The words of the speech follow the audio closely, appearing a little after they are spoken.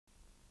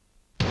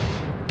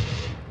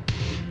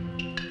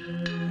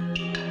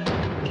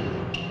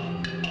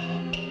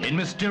in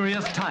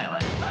mysterious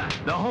Thailand,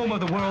 the home of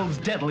the world's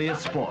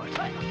deadliest sport.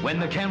 When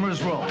the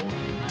cameras roll,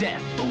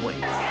 death awaits.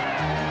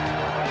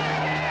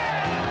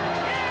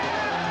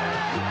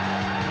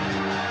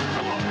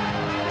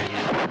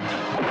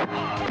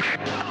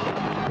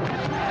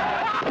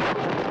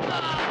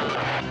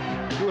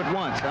 Two at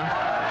once, huh?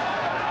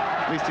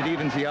 At least it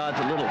evens the odds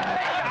a little.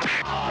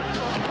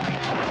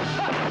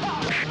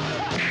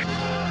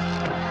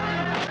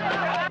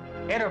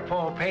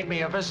 Interpol paid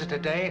me a visit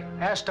today,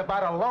 asked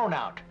about a loan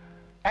out.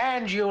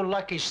 And you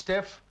lucky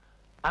stiff,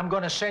 I'm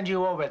gonna send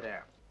you over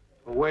there.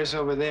 Well, where's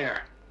over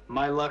there?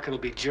 My luck, it'll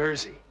be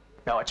Jersey.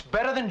 No, it's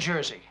better than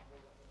Jersey.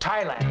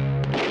 Thailand.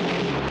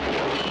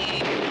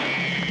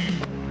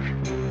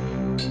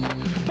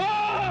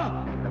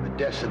 And the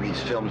deaths of these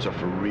films are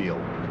for real.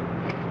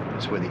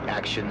 It's where the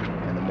action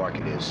and the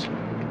market is.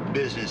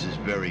 Business is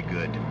very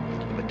good,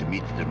 but to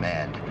meet the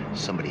demand,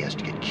 somebody has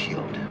to get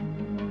killed.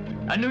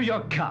 A New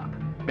York cop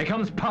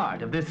becomes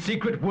part of this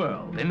secret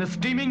world in the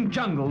steaming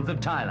jungles of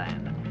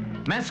Thailand.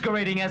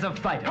 Masquerading as a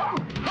fighter,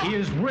 he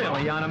is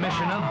really on a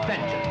mission of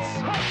vengeance.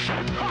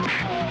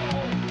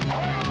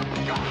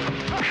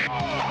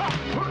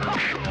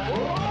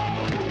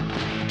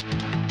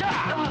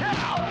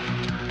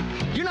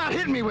 You're not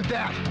hitting me with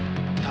that!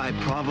 Thai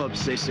proverbs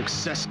say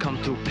success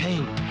comes through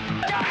pain.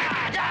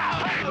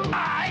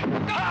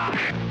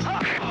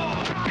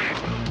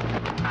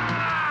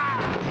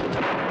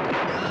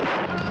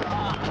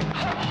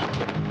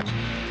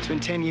 It's been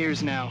 10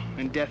 years now,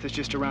 and death is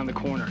just around the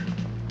corner.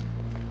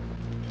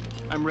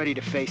 I'm ready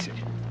to face it.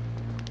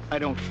 I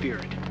don't fear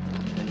it.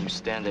 Then you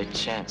stand a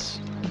chance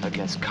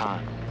against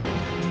Khan.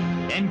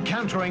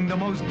 Encountering the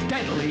most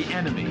deadly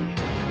enemy.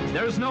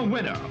 There's no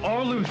winner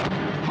or loser.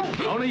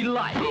 Only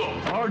life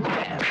or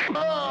death.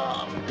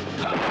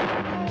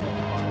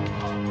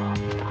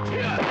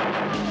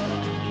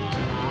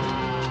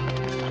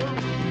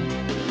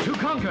 To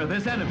conquer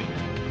this enemy,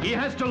 he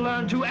has to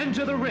learn to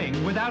enter the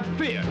ring without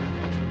fear.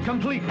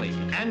 Completely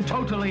and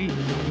totally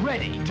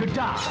ready to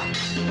die.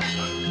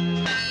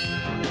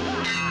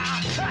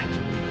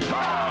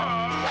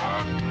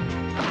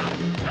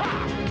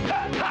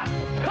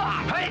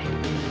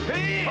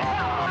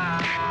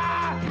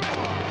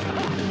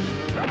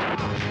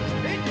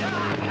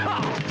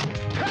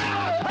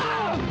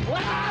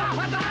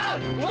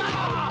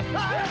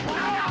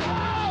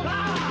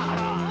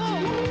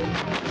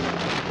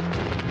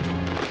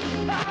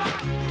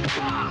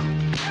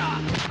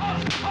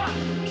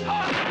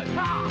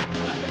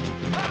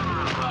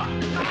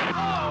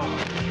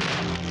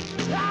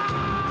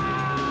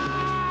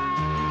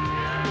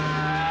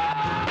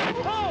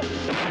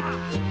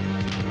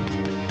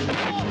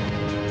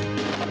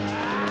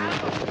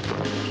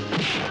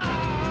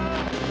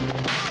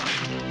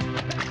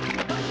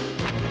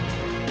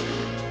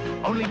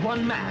 Only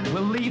one man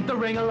will leave the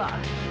ring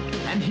alive,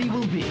 and he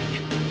will be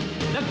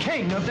the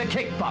king of the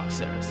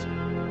kickboxers.